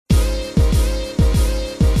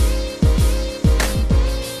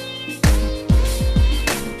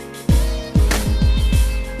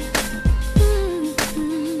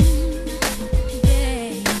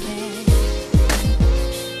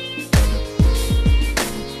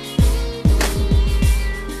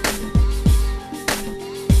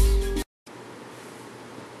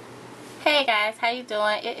guys, how you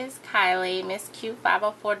doing? It is Kylie, Miss Cute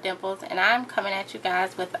 504 Dimples, and I'm coming at you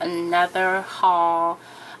guys with another haul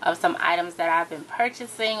of some items that I've been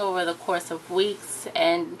purchasing over the course of weeks,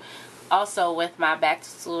 and also with my back to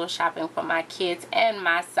school shopping for my kids and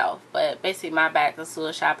myself. But basically my back to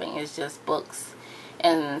school shopping is just books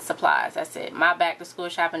and supplies. That's it. My back to school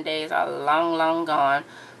shopping days are long gone.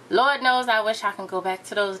 Lord knows I wish I can go back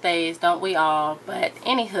to those days, don't we all? But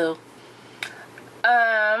anywho,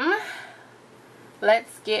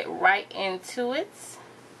 let's get right into it.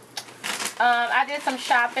 I did some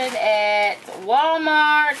shopping at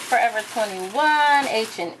Walmart, Forever 21,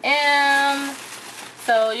 H&M.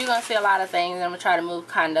 So you're gonna see a lot of things. I'm gonna try to move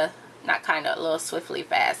a little swiftly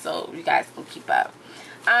fast so you guys can keep up.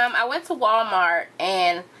 I went to Walmart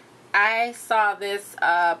and I saw this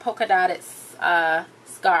polka dotted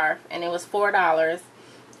scarf, and it was $4.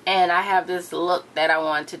 And I have this look that I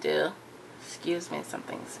want to do. Excuse me,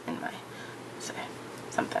 something's in my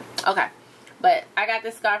something. Okay, but I got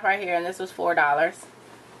this scarf right here, and this was $4.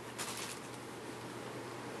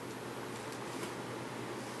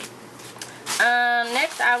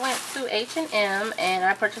 Next I went to H&M and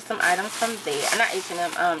I purchased some items from there. Not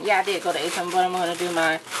H&M. Yeah, I did go to H&M, but I'm gonna do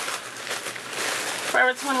my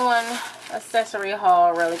Forever 21 accessory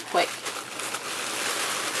haul really quick.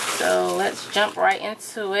 So let's jump right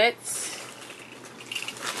into it.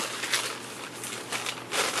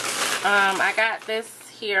 I got this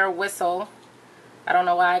here whistle. I don't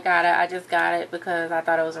know why I got it. I just got it because I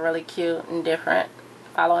thought it was really cute and different,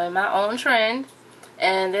 following my own trend.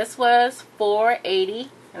 And this was $4.80,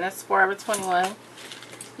 and that's Forever 21.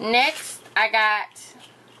 Next I got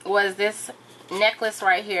was this necklace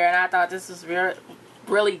right here, and I thought this was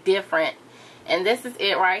really different. And this is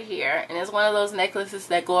it right here, and it's one of those necklaces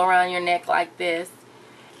that go around your neck like this.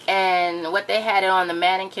 And what they had it on the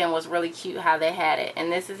mannequin was really cute how they had it.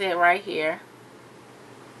 And this is it right here,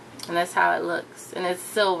 and that's how it looks. And it's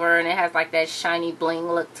silver, and it has like that shiny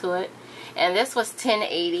bling look to it. And this was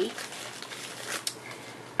 $10.80.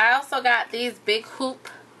 I also got these big hoop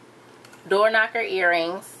door knocker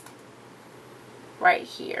earrings right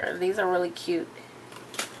here. These are really cute.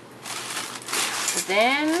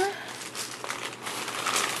 Then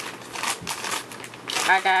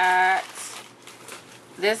I got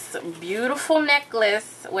this beautiful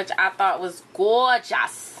necklace, which I thought was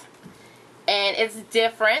gorgeous, and it's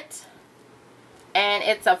different, and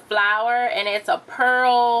it's a flower, and it's a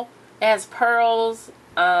pearl. It has pearls,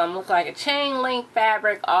 look like a chain link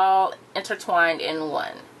fabric, all intertwined in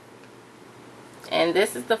one. And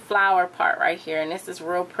this is the flower part right here, and this is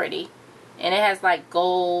real pretty, and it has like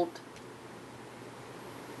gold.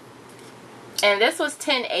 And this was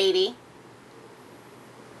 $10.80.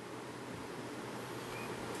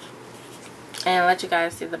 And I'll let you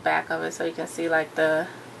guys see the back of it so you can see like the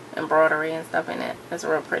embroidery and stuff in it. It's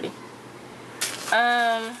real pretty.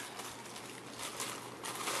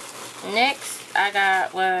 Next I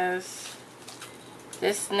got was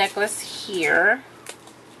this necklace here.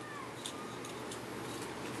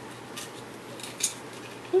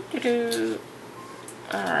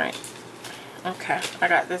 Alright. Okay, I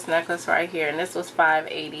got this necklace right here, and this was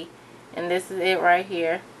 $5.80. And this is it right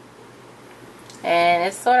here. And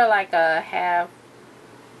it's sort of like a half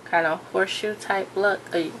kind of horseshoe type look,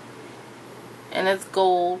 and it's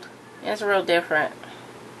gold. It's real different.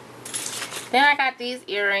 Then I got these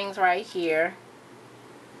earrings right here,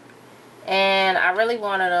 and I really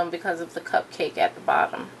wanted them because of the cupcake at the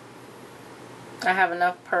bottom. I have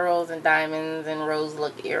enough pearls and diamonds and rose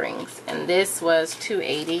look earrings, and this was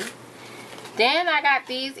 $2.80. Then I got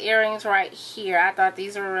these earrings right here. I thought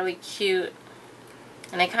these were really cute.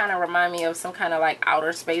 And they kind of remind me of some kind of like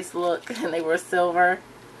outer space look. And they were silver.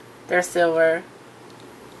 They're silver.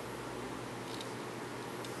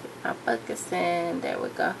 I'm focusing. There we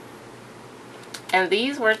go. And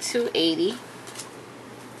these were $2.80.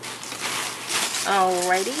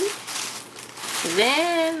 Alrighty.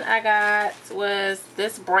 Then I got was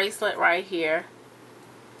this bracelet right here.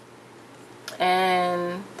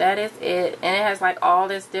 And that is it. And it has like all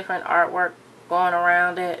this different artwork going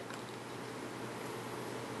around it.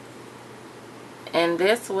 And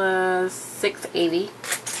this was $6.80.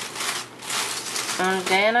 And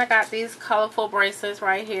then I got these colorful bracelets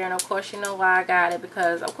right here. And of course you know why I got it,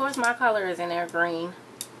 because of course my color is in there green.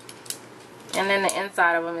 And then the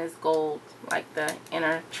inside of them is gold, like the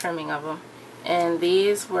inner trimming of them. And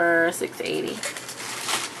these were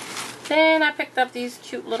 $6.80. Then I picked up these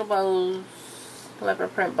cute little bows,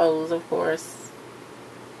 leopard print bows of course.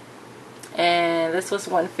 And this was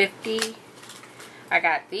 $1.50. I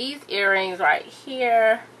got these earrings right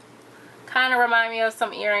here. Kind of remind me of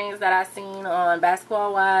some earrings that I seen on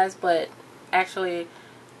Basketball Wives, but actually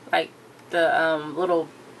like the little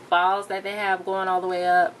balls that they have going all the way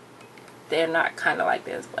up. They're not kind of like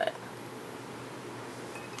this, but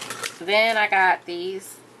then I got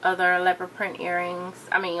these other leopard print earrings.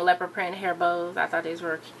 I mean leopard print hair bows. I thought these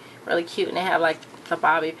were really cute, and they have like the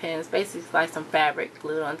bobby pins, basically like some fabric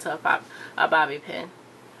glued onto a bobby pin.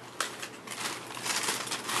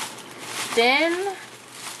 Then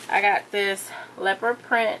I got this leopard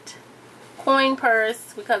print coin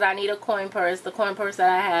purse because I need a coin purse. The coin purse that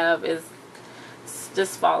I have is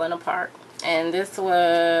just falling apart, and this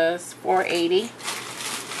was $4.80.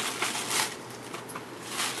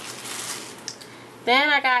 Then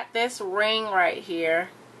I got this ring right here,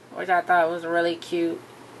 which I thought was really cute,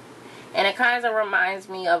 and it kind of reminds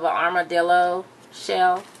me of an armadillo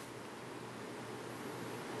shell,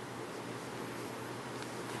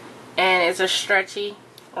 and it's a stretchy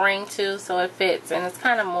ring too, so it fits, and it's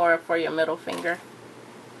kind of more for your middle finger.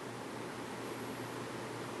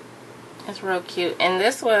 It's real cute, and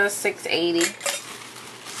this was $6.80.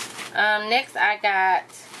 Next I got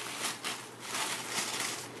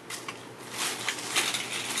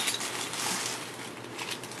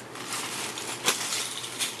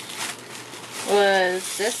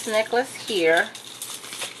was this necklace here,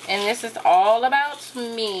 and this is all about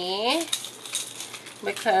me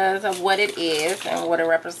because of what it is and what it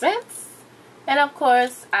represents. And of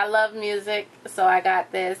course I love music, so I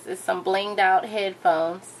got this. It's some blinged out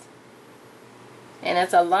headphones, and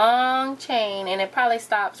it's a long chain, and it probably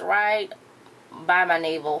stops right by my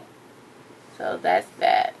navel, so that's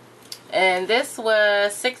that. And this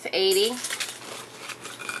was $6.80.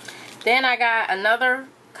 Then I got another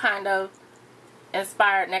kind of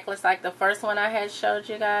inspired necklace like the first one I had showed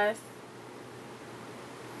you guys,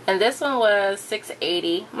 and this one was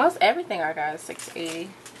 $6.80. Most everything I got is $6.80.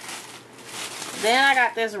 Then I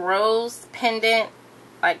got this rose pendant,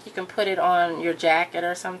 like you can put it on your jacket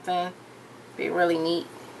or something. Be really neat.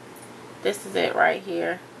 This is it right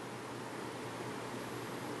here.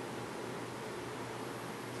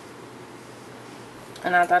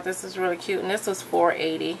 And I thought this was really cute, and this was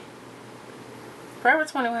 $4.80. Forever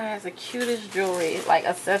 21 has the cutest jewelry, like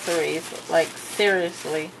accessories, like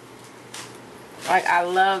seriously. Like I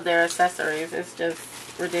love their accessories. It's just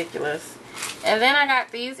ridiculous. And then I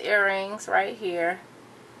got these earrings right here.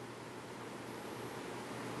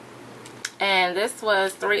 And this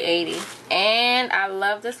was $3.80. And I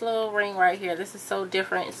love this little ring right here. This is so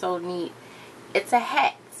different, so neat. It's a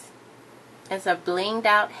hat. It's a blinged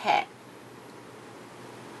out hat.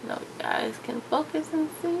 No, you guys can focus and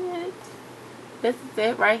see it. This is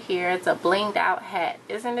it right here. It's a blinged out hat.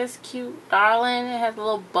 Isn't this cute, darling? It has a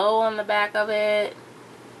little bow on the back of it.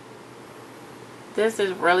 This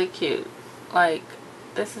is really cute. Like,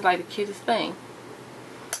 this is like the cutest thing.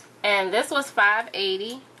 And this was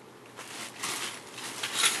 $5.80.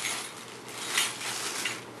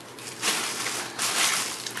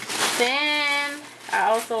 Then I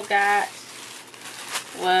also got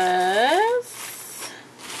was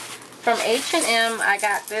from H&M. I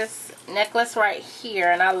got this necklace right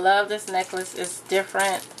here, and I love this necklace. It's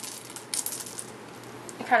different.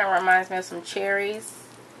 It kind of reminds me of some cherries,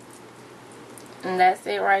 and that's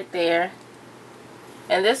it right there.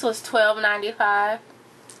 And this was $12.95.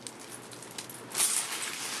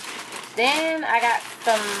 Then I got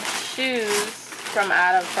some shoes from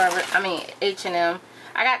H&M.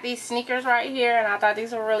 I got these sneakers right here, and I thought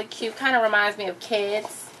these were really cute. Kind of reminds me of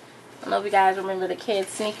Kids. I don't know if you guys remember the Kids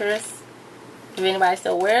sneakers. If anybody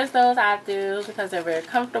still wears those, I do, because they're very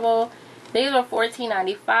comfortable. These were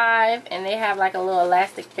 $14.95, and they have like a little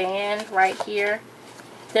elastic band right here.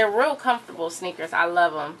 They're real comfortable sneakers. I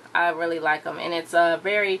love them. I really like them. And it's a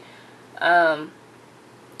very, not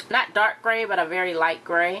dark gray, but a very light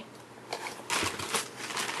gray.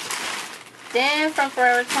 Then from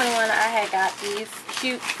Forever 21, I had got these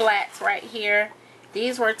cute flats right here.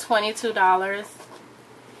 These were $22.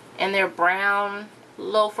 And they're brown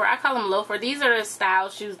loafer. I call them loafer. These are the style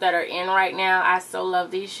shoes that are in right now. I so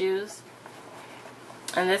love these shoes.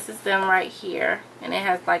 And this is them right here. And it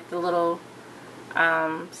has like the little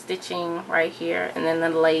stitching right here. And then the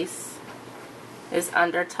lace is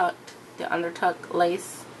undertucked. The undertuck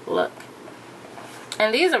lace look.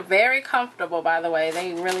 And these are very comfortable, by the way.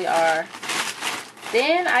 They really are.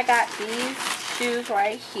 Then I got these shoes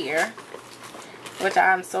right here, which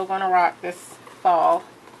I'm so going to rock this fall.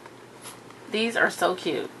 These are so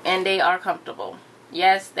cute, and they are comfortable.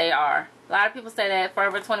 Yes, they are. A lot of people say that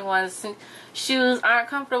Forever 21's shoes aren't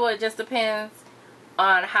comfortable. It just depends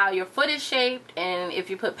on how your foot is shaped and if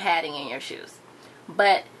you put padding in your shoes.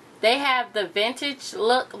 But They have the vintage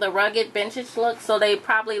look, the rugged vintage look, so they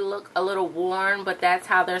probably look a little worn, but that's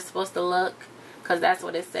how they're supposed to look, because that's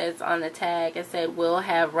what it says on the tag. It said will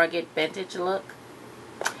have rugged vintage look.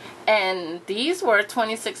 And these were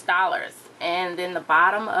 $26, and then the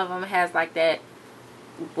bottom of them has like that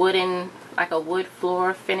wooden, like a wood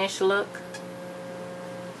floor finish look.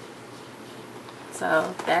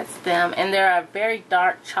 So that's them, and they're a very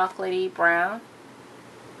dark chocolatey brown.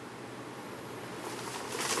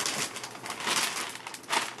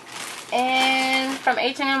 And from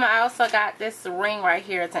H&M, I also got this ring right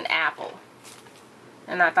here. It's an apple,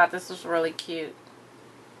 and I thought this was really cute.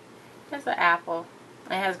 It's an apple.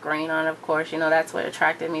 It has green on it, of course. You know, that's what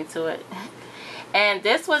attracted me to it. And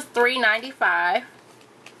this was $3.95.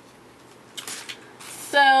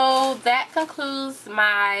 So that concludes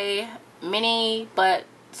my mini but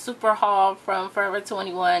super haul from Forever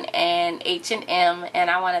 21 and H&M, and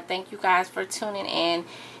I want to thank you guys for tuning in,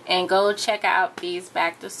 and go check out these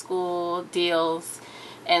back to school deals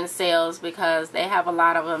and sales, because they have a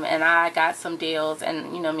lot of them, and I got some deals,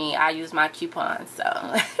 and you know me, I use my coupons.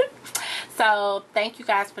 So thank you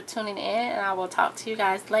guys for tuning in, and I will talk to you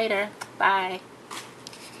guys later. Bye.